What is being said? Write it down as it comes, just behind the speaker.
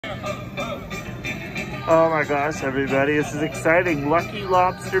Oh my gosh, everybody, this is exciting. Lucky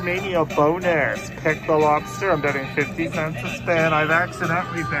Lobstermania bonus. Pick the lobster. I'm betting 50 cents a spin. I've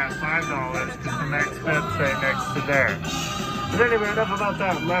accidentally bet $5 because the next bet's right next to there. But anyway, enough about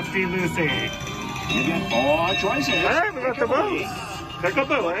that. Lefty Lucy. You get 4 choices. All right, we got the most. Pick up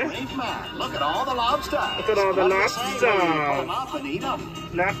the way. Look at all the lobsters. Look at all the lobsters. Put them up and eat them.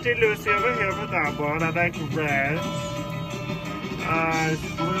 Lefty Lucy over here with that one. I like red.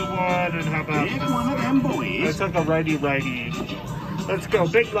 Blue one, and how about Pick one of them boys. I took a righty. Let's go,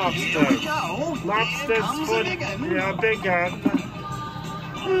 big lobster. Here we go. Lobster's foot. Yeah, big gun.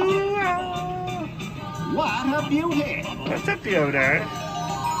 Ooh, ah. What a beauty. That's a beauty.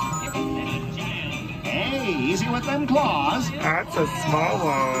 Hey, easy with them claws. That's a small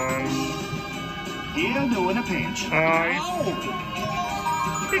one. He'll do in a pinch.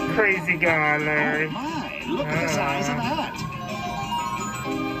 Big crazy guy, Larry. Oh my, look at the size of that.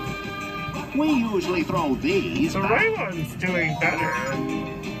 We usually throw these The right one's doing better.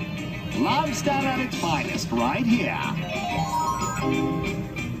 Lobster at its finest right here.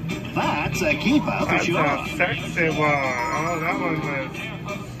 That's a keeper for That's sure. a sexy one. Oh, that one was...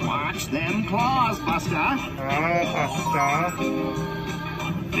 Watch them claws, Buster. Lobster.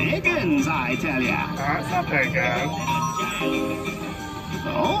 Big uns, I tell ya. That's a big one.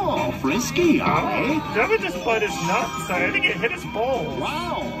 Oh, frisky, are they? That would just bite his nuts. I think it hit his balls.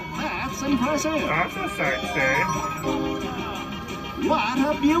 Wow, that's impressive. That's a sexy. What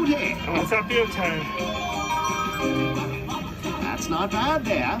a beauty. Oh, what's that beauty? That's not bad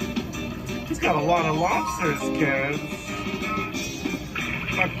there. He's got a lot of lobsters, kids.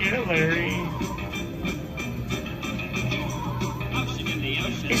 Fuck yeah, Larry.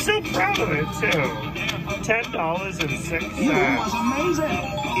 He's so proud of it, too. $10.06. You was amazing.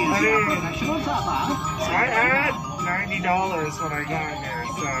 Is your professional topper? I had $90 when I got here,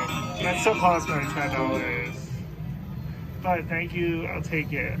 so that still cost me $10. But thank you, I'll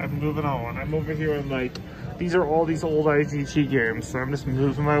take it. I'm moving on. I'm over here and like, these are all these old IGT games, so I'm just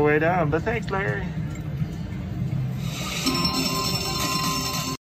moving my way down. But thanks, Larry.